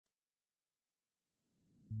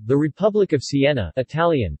The Republic of Siena,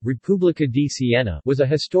 Italian, Repubblica di Siena, was a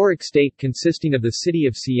historic state consisting of the city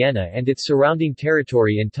of Siena and its surrounding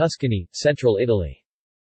territory in Tuscany, central Italy.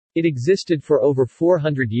 It existed for over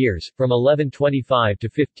 400 years, from 1125 to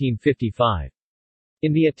 1555.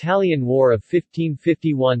 In the Italian War of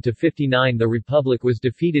 1551–59 the Republic was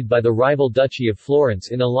defeated by the rival Duchy of Florence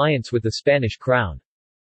in alliance with the Spanish crown.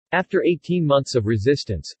 After 18 months of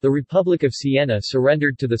resistance, the Republic of Siena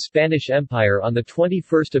surrendered to the Spanish Empire on 21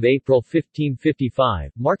 April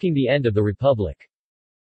 1555, marking the end of the Republic.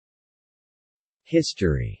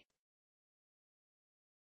 History.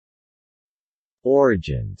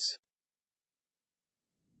 Origins.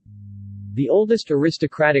 The oldest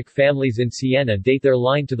aristocratic families in Siena date their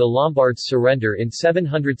line to the Lombards' surrender in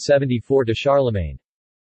 774 to Charlemagne.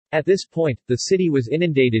 At this point, the city was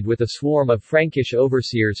inundated with a swarm of Frankish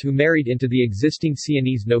overseers who married into the existing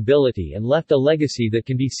Sienese nobility and left a legacy that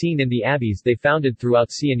can be seen in the abbeys they founded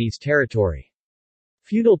throughout Sienese territory.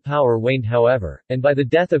 Feudal power waned however, and by the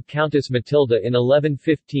death of Countess Matilda in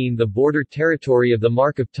 1115 the border territory of the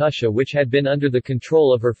Mark of Tuscia, which had been under the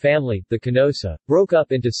control of her family, the Canossa, broke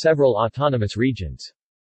up into several autonomous regions.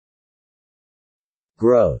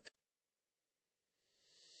 Growth.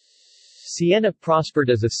 Siena prospered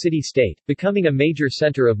as a city-state, becoming a major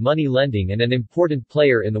center of money lending and an important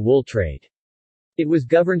player in the wool trade. It was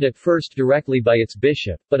governed at first directly by its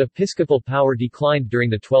bishop, but episcopal power declined during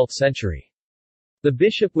the 12th century. The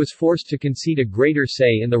bishop was forced to concede a greater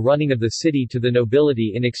say in the running of the city to the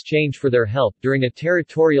nobility in exchange for their help during a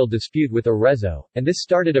territorial dispute with Arezzo, and this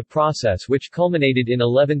started a process which culminated in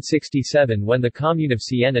 1167 when the Commune of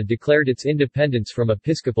Siena declared its independence from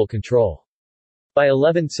episcopal control. By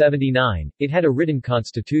 1179, it had a written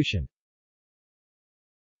constitution.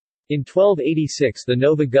 In 1286 the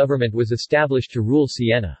Nova government was established to rule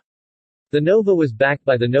Siena. The Nova was backed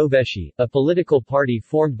by the Novesci, a political party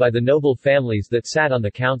formed by the noble families that sat on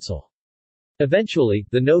the council. Eventually,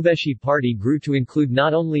 the Novesci party grew to include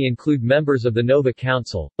members of the Nova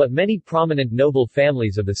Council, but many prominent noble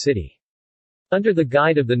families of the city. Under the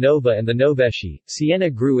guide of the Nova and the Novesci, Siena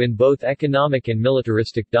grew in both economic and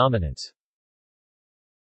militaristic dominance.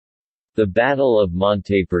 The Battle of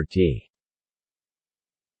Monteperti.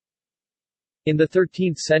 In the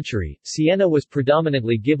 13th century, Siena was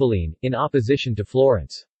predominantly Ghibelline, in opposition to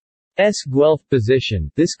Florence's Guelph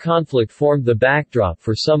position. This conflict formed the backdrop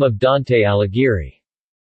for some of Dante Alighieri's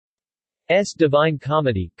Divine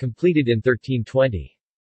Comedy, completed in 1320.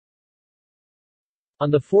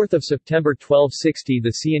 On 4 September 1260 the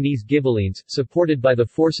Sienese Ghibellines, supported by the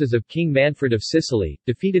forces of King Manfred of Sicily,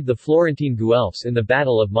 defeated the Florentine Guelphs in the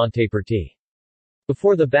Battle of Monteperti.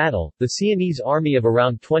 Before the battle, the Sienese army of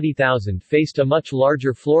around 20,000 faced a much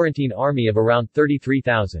larger Florentine army of around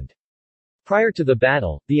 33,000. Prior to the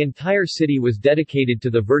battle, the entire city was dedicated to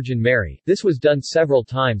the Virgin Mary. This was done several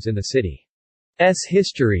times in the city's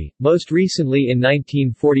history, most recently in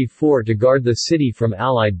 1944 to guard the city from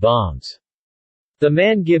Allied bombs. The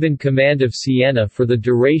man given command of Siena for the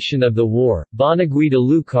duration of the war, Bonaguida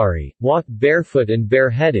Lucari, walked barefoot and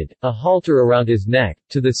bareheaded, a halter around his neck,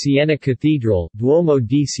 to the Siena Cathedral, Duomo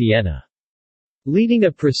di Siena. Leading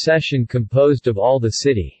a procession composed of all the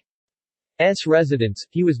city's residents,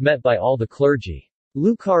 he was met by all the clergy.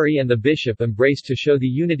 Lucari and the bishop embraced to show the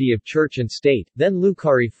unity of church and state, then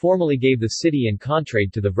Lucari formally gave the city in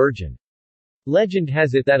contrade to the Virgin. Legend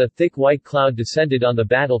has it that a thick white cloud descended on the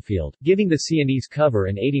battlefield, giving the Sienese cover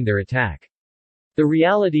and aiding their attack. The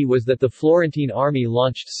reality was that the Florentine army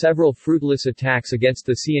launched several fruitless attacks against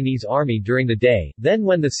the Sienese army during the day, then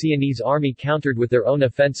when the Sienese army countered with their own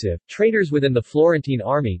offensive, traitors within the Florentine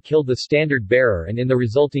army killed the standard bearer and in the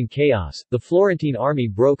resulting chaos, the Florentine army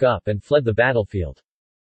broke up and fled the battlefield.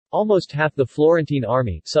 Almost half the Florentine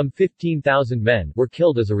army, some 15,000 men, were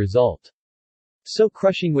killed as a result. So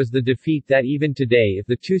crushing was the defeat that even today if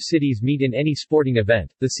the two cities meet in any sporting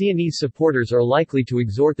event, the Sienese supporters are likely to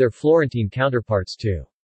exhort their Florentine counterparts to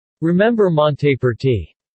remember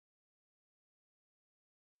Monteperti.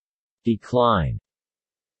 Decline.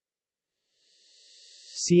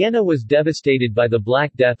 Siena was devastated by the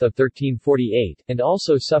Black Death of 1348, and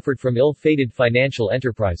also suffered from ill-fated financial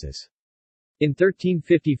enterprises. In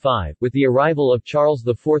 1355, with the arrival of Charles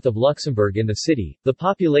IV of Luxembourg in the city, the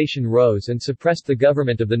population rose and suppressed the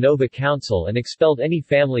government of the Nova Council and expelled any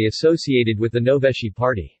family associated with the Novesci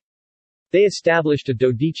party. They established a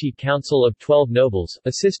Dodici council of 12 nobles,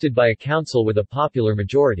 assisted by a council with a popular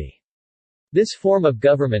majority. This form of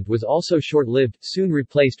government was also short-lived, soon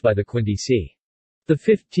replaced by the Quindici. The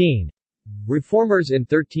 15 reformers in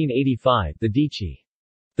 1385, the Dici.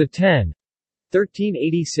 The 10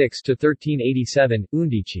 1386 to 1387,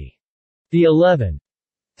 Undici. The 11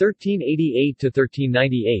 1388 to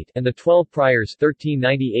 1398, and the 12 priors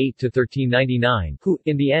 1398 to 1399, who,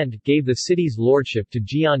 in the end, gave the city's lordship to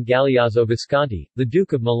Gian Galeazzo Visconti, the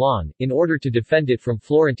Duke of Milan, in order to defend it from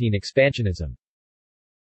Florentine expansionism.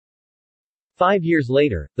 5 years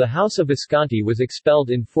later, the House of Visconti was expelled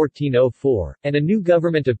in 1404, and a new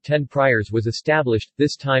government of 10 priors was established,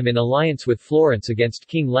 this time in alliance with Florence against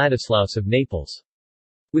King Ladislaus of Naples.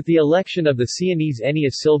 With the election of the Sienese Ennio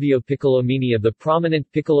Silvio Piccolomini of the prominent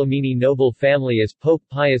Piccolomini noble family as Pope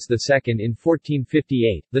Pius II in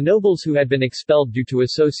 1458, the nobles who had been expelled due to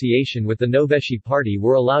association with the Novesci party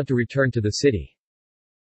were allowed to return to the city.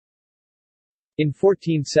 In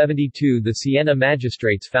 1472 the Siena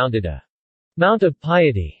magistrates founded a Mount of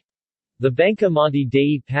Piety, the Banca Monte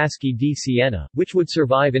dei Paschi di Siena, which would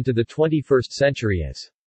survive into the 21st century as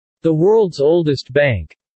the world's oldest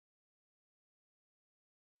bank.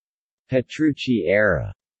 Petrucci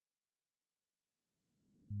era.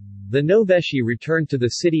 The Novesci returned to the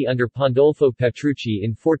city under Pandolfo Petrucci in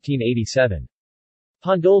 1487.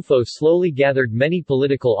 Pandolfo slowly gathered many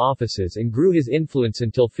political offices and grew his influence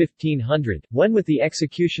until 1500, when with the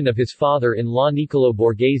execution of his father-in-law Niccolò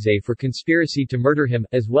Borghese for conspiracy to murder him,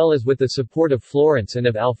 as well as with the support of Florence and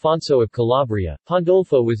of Alfonso of Calabria,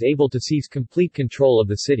 Pandolfo was able to seize complete control of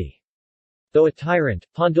the city. Though a tyrant,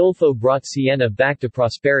 Pandolfo brought Siena back to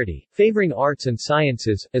prosperity, favoring arts and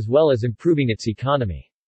sciences, as well as improving its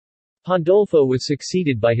economy. Pandolfo was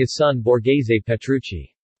succeeded by his son Borghese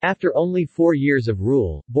Petrucci. After only 4 years of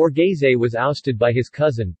rule, Borghese was ousted by his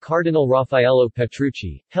cousin, Cardinal Raffaello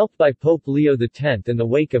Petrucci. Helped by Pope Leo X in the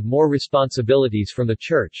wake of more responsibilities from the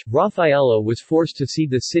Church, Raffaello was forced to cede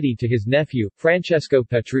the city to his nephew, Francesco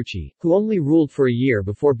Petrucci, who only ruled for a year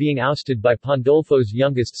before being ousted by Pandolfo's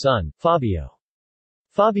youngest son, Fabio.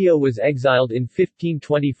 Fabio was exiled in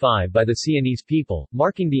 1525 by the Sienese people,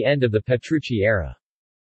 marking the end of the Petrucci era.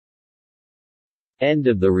 End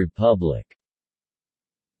of the Republic.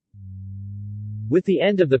 With the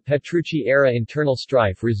end of the Petrucci era, internal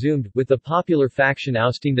strife resumed, with the popular faction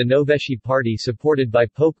ousting the Novesci party supported by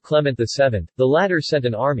Pope Clement VII. The latter sent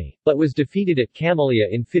an army, but was defeated at Camellia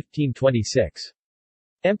in 1526.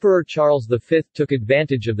 Emperor Charles V took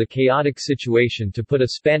advantage of the chaotic situation to put a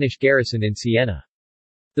Spanish garrison in Siena.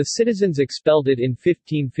 The citizens expelled it in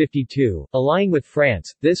 1552, allying with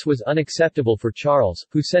France. This was unacceptable for Charles,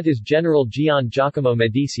 who sent his general Gian Giacomo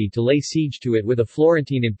Medici to lay siege to it with a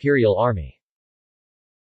Florentine imperial army.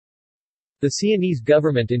 The Sienese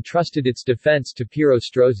government entrusted its defense to Piero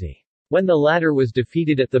Strozzi. When the latter was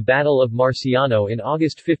defeated at the Battle of Marciano in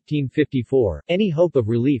August 1554, any hope of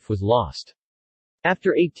relief was lost.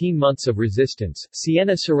 After 18 months of resistance,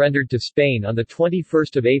 Siena surrendered to Spain on 21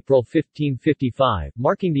 April 1555,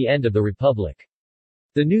 marking the end of the Republic.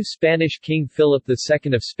 The new Spanish King Philip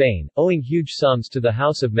II of Spain, owing huge sums to the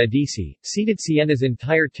House of Medici, ceded Siena's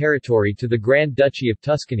entire territory to the Grand Duchy of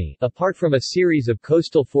Tuscany, apart from a series of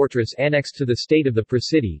coastal fortresses annexed to the state of the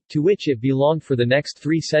Presidio, to which it belonged for the next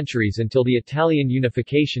 3 centuries until the Italian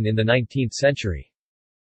unification in the 19th century.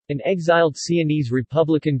 An exiled Sienese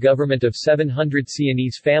Republican government of 700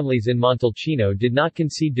 Sienese families in Montalcino did not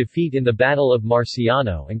concede defeat in the Battle of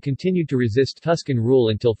Marciano and continued to resist Tuscan rule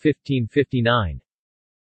until 1559.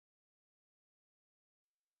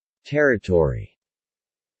 Territory.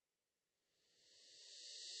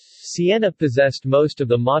 Siena possessed most of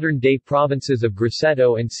the modern-day provinces of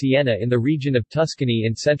Grosseto and Siena in the region of Tuscany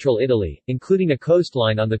in central Italy, including a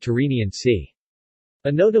coastline on the Tyrrhenian Sea.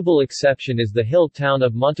 A notable exception is the hill town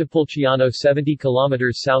of Montepulciano 70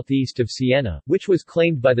 km southeast of Siena, which was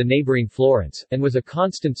claimed by the neighboring Florence, and was a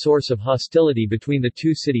constant source of hostility between the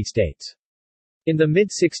two city-states. In the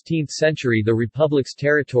mid-16th century the Republic's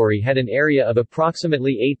territory had an area of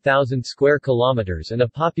approximately 8,000 square kilometers and a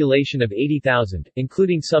population of 80,000,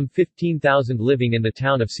 including some 15,000 living in the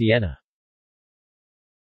town of Siena.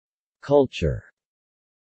 Culture.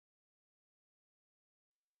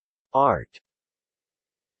 Art.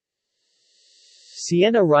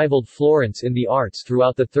 Siena rivaled Florence in the arts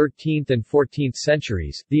throughout the 13th and 14th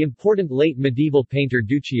centuries. The important late medieval painter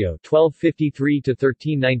Duccio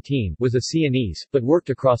 (1253–1319) was a Sienese, but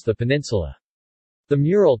worked across the peninsula. The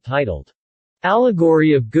mural titled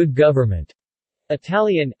 "Allegory of Good Government"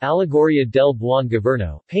 (Italian, Allegoria del Buon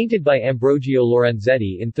Governo), painted by Ambrogio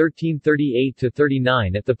Lorenzetti in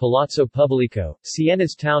 1338–39 at the Palazzo Pubblico,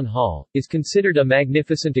 Siena's town hall, is considered a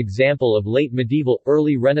magnificent example of late medieval,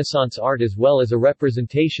 early Renaissance art as well as a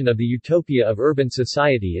representation of the utopia of urban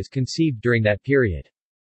society as conceived during that period.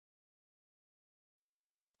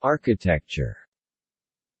 Architecture.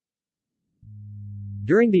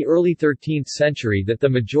 During the early 13th century the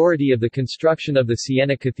majority of the construction of the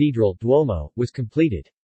Siena Cathedral Duomo was completed.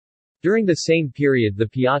 During the same period the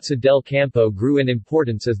Piazza del Campo grew in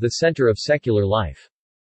importance as the center of secular life.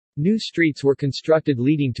 New streets were constructed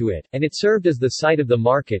leading to it, and it served as the site of the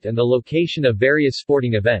market and the location of various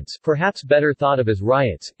sporting events, perhaps better thought of as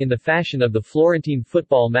riots, in the fashion of the Florentine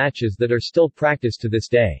football matches that are still practiced to this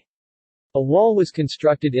day. A wall was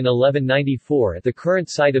constructed in 1194 at the current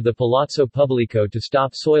site of the Palazzo Pubblico to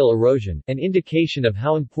stop soil erosion, an indication of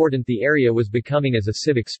how important the area was becoming as a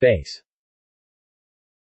civic space.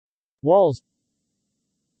 Walls.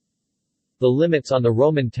 The limits on the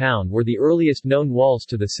Roman town were the earliest known walls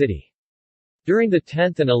to the city. During the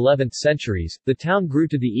 10th and 11th centuries, the town grew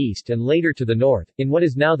to the east and later to the north, in what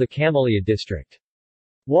is now the Camellia district.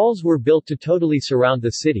 Walls were built to totally surround the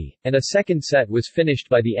city, and a second set was finished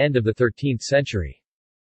by the end of the 13th century.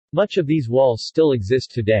 Much of these walls still exist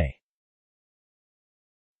today.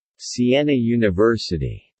 Siena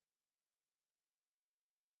University.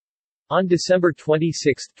 On December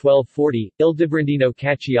 26, 1240, Ildebrandino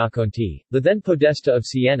Cacciaconti, the then Podesta of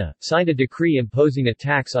Siena, signed a decree imposing a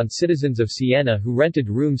tax on citizens of Siena who rented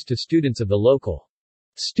rooms to students of the local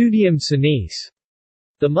Studium Sienese.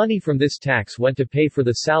 The money from this tax went to pay for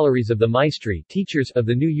the salaries of the maestri teachers of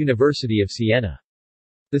the new University of Siena.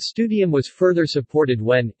 The studium was further supported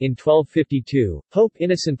when, in 1252, Pope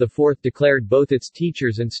Innocent IV declared both its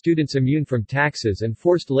teachers and students immune from taxes and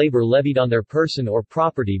forced labor levied on their person or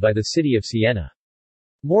property by the city of Siena.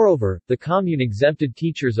 Moreover, the commune exempted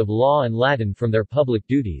teachers of law and Latin from their public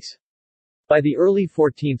duties. By the early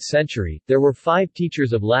 14th century, there were 5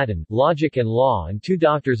 teachers of Latin, logic and law and 2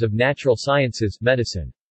 doctors of natural sciences,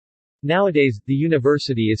 medicine. Nowadays, the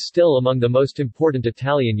university is still among the most important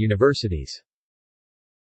Italian universities.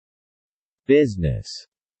 Business.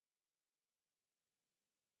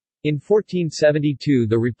 In 1472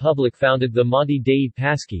 the Republic founded the Monte dei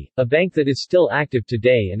Paschi, a bank that is still active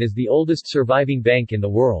today and is the oldest surviving bank in the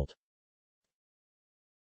world.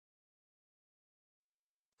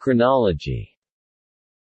 Chronology.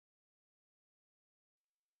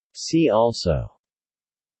 See also: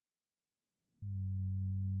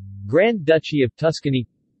 Grand Duchy of Tuscany,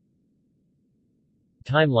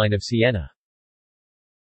 Timeline of Siena.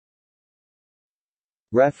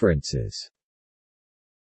 References.